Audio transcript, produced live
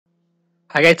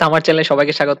Hi guys, আমার চ্যানেলে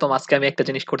সবাইকে স্বাগতম। আজকে আমি একটা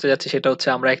জিনিস করতে যাচ্ছি, সেটা হচ্ছে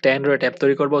আমরা একটা অ্যান্ড্রয়েড অ্যাপ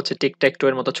তৈরি করব, হচ্ছে টিকট্যাক টো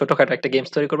এর মতো ছোটখাটো একটা গেমস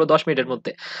তৈরি করব 10 মিনিটের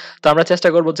মধ্যে। তো আমরা চেষ্টা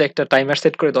করব যে একটা টাইমার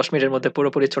সেট করে 10 মিনিটের মধ্যে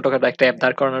পুরোপুরি ছোটখাটো একটা অ্যাপ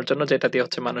দাঁড় করানোর জন্য, যেটা দিয়ে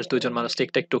হচ্ছে দুইজন মানুষ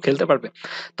টিকট্যাক টো খেলতে পারবে।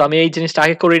 তো আমি এই জিনিসটা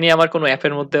আগে করিনি আমার কোনো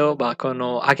অ্যাপের মধ্যেও, বা কোনো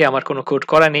আগে আমার কোনো কোড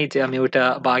করা নেই যে আমি ওইটা,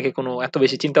 বা আগে কোনো এত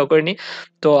বেশি চিন্তাও করিনি।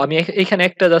 তো আমি এইখানে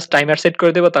একটা জাস্ট টাইমার সেট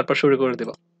করে দেবো, তারপর শুরু করে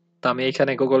দেবো। তো আমি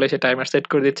এইখানে গুগলে এসে টাইমার সেট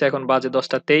করে দিচ্ছি, এখন বাজে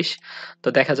 10টা 23। তো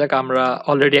দেখা যাক, আমরা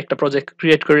অলরেডি একটা প্রজেক্ট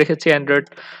ক্রিয়েট করে রেখেছি অ্যান্ড্রয়েড।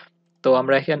 তো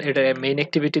আমরা এখানে এটা মেইন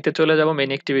অ্যাক্টিভিটিতে চলে যাব।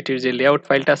 মেইন অ্যাক্টিভিটির যে লেআউট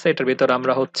ফাইলটা আছে, এটার ভিতর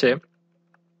আমরা হচ্ছে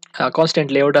কনস্ট্যান্ট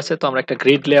লেআউট আছে, তো আমরা একটা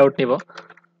গ্রিড লেআউট নিব।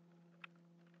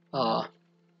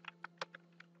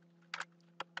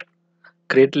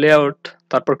 গ্রিড লেআউট,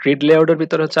 তারপর গ্রিড লেআউটের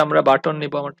ভিতর হচ্ছে আমরা বাটন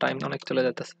নিব। আমার টাইম অনেক চলে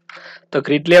যাচ্ছে। তো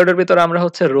গ্রিড লেআউটের ভিতর আমরা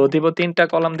হচ্ছে রো দিব, 3টা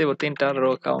কলাম দিব, 3টা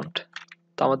রো কাউন্ট।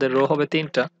 তো আমাদের রো হবে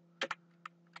 3টা,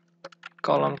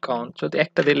 কলাম কাউন্ট যদি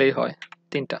একটা দিলেই হয়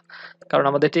 3টা, কারণ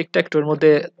আমাদের টিকট্যাক টুর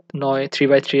মধ্যে 9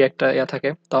 3x3 একটা ইয়া থাকে।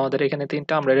 তো আমাদের এখানে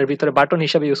 3টা, আমরা এর ভিতরে বাটন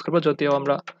হিসাবে ইউজ করবো, যদিও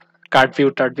আমরা টার্ট ভিউ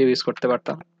ইউজ করতে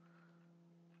পারতাম।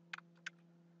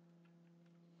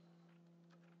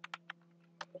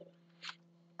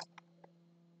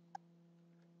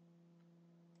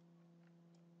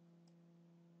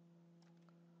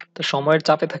 তো সময়ের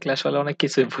চাপে থাকলে আসলে অনেক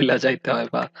কিছুই ভুলা যাইতে হয়,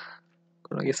 বা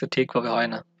কোনো কিছু ঠিকভাবে হয়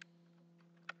না।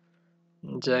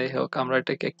 যাই হোক, আমরা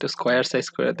এটাকে একটু স্কোয়ার সাইজ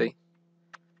করে দেই।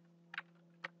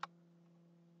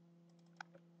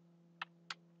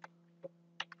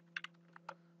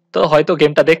 তো হয়তো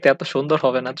গেমটা দেখতে এত সুন্দর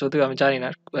হবে না, যদিও আমি জানি না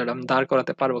এরম দাঁড়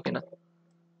করাতে পারবো কিনা।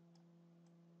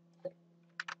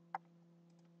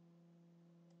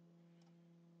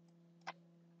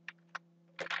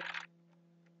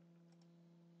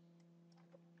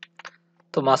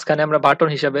 তো মাঝখানে আমরা বাটন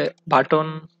হিসাবে বাটন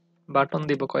বাটন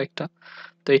দিব কয়েকটা।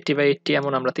 তো 80 বাই 80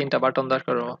 এমন আমরা 3টা বাটন দাঁড়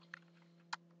করবো।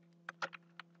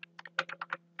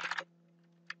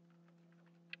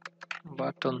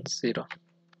 বাটন 0।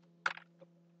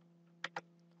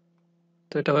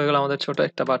 তো এটা হয়ে গেল আমাদের ছোট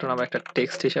একটা বাটন, আমরা একটা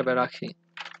টেক্সট হিসেবে রাখি।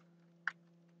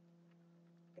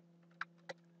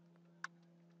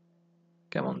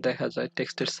 কেমন দেখা যায়,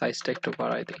 টেক্সটের সাইজটা একটু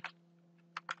বাড়াই দিই।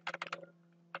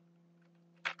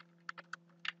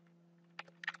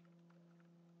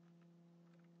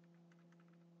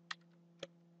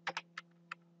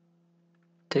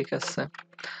 ঠিক আছে।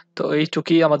 তো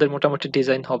এইটুকুই আমাদের মোটামুটি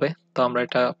ডিজাইন হবে। তো আমরা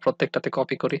এটা প্রত্যেকটাতে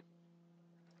কপি করি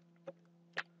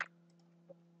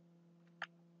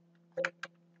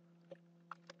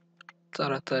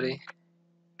তাড়াতাড়ি।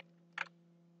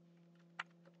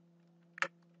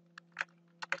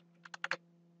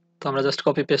 তো আমরা জাস্ট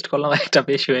কপি পেস্ট করলাম, একটা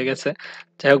বেশি হয়ে গেছে।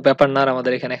 যাই হোক, ব্যাপার না, আর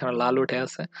আমাদের এখানে এখন লাল উঠে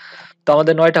আছে। তো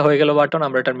আমাদের 9টা হয়ে গেল বাটন,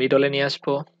 আমরা এটার মিডলে নিয়ে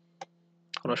আসবো।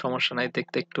 কোনো সমস্যা নাই,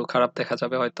 দেখতে একটু খারাপ দেখা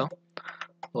যাবে হয়তো।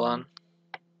 1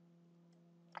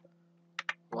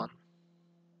 1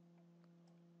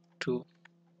 2,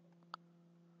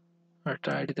 আর একটা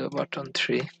আইডি দেবো বাটন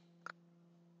 3,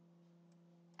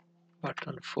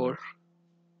 বাটন 4,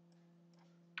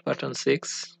 বাটন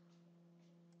 6।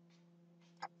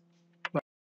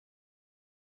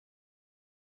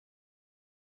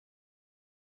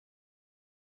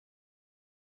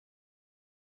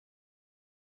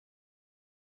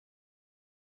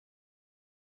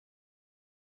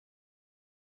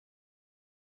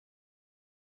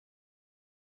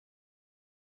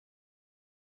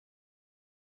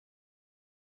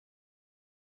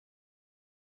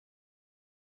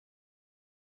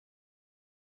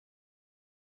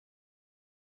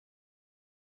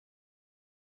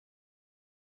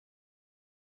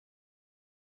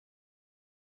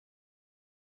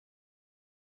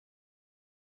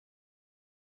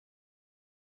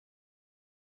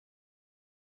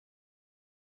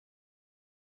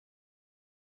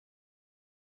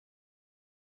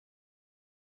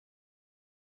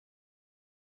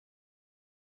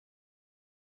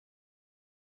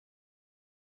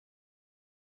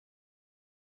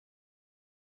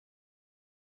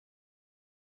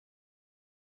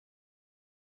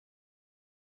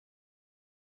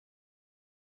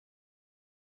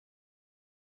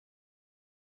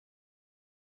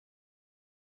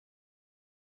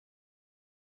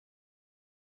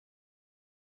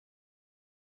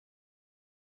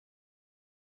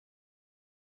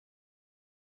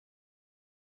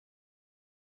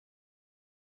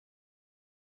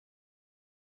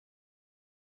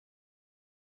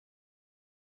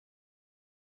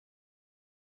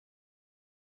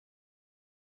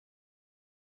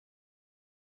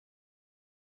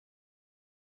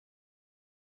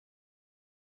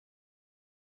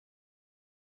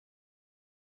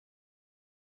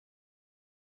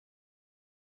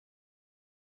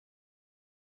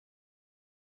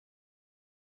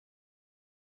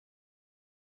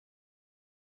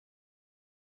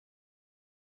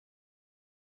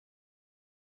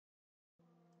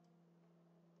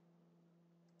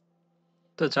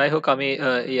 তো যাই হোক আমি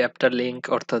এই অ্যাপটার লিংক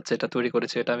অর্থাৎ যেটা তৈরি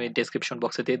করেছি এটা আমি ডেসক্রিপশন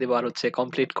বক্সে দিয়ে দেবো আর হচ্ছে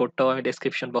কমপ্লিট কোডটাও আমি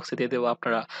ডেসক্রিপশন বক্সে দিয়ে দেবো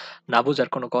আপনারা না বোঝার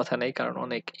কোনো কথা নেই কারণ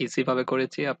অনেক ইজি ভাবে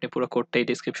করেছি আপনি পুরো কোডটাই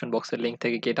ডেসক্রিপশন বক্সের লিংক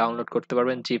থেকে গিয়ে ডাউনলোড করতে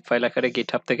পারবেন জিপ ফাইল আকারে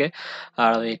গিটহাব থেকে।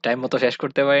 আর আমি টাইম মতো শেষ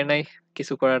করতে পারি নাই,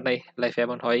 কিছু করার নাই, লাইফে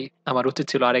এমন হয়। আমার উচিত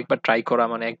ছিল আরেকবার ট্রাই করা,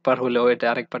 মানে একবার হলেও এটা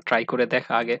আরেকবার ট্রাই করে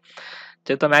দেখা আগে,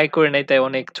 যেহেতু আমি আগে করে নাই তাই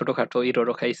অনেক ছোটখাটো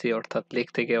ইরোরও খাইছি, অর্থাৎ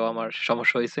লিখতে গিয়েও আমার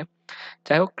সমস্যা হয়েছে।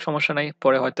 যাই হোক সমস্যা নাই,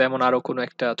 পরে হয়তো এমন আরো কোনো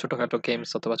একটা ছোটখাটো গেমস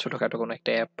অথবা ছোটখাটো কোনো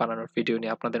একটা অ্যাপ বানানোর ভিডিও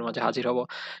নিয়ে আপনাদের মাঝে হাজির হব।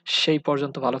 সেই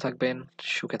পর্যন্ত ভালো থাকবেন,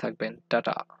 সুখে থাকবেন,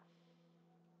 টাটা।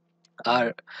 আর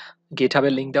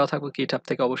গিটহাবের লিংক দেওয়া থাকবে, গিটহাব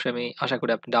থেকে অবশ্যই আমি আশা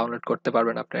করি আপনি ডাউনলোড করতে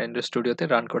পারবেন, আপনার অ্যান্ড্রয়েড স্টুডিওতে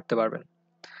রান করতে পারবেন।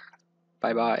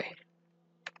 Bye bye.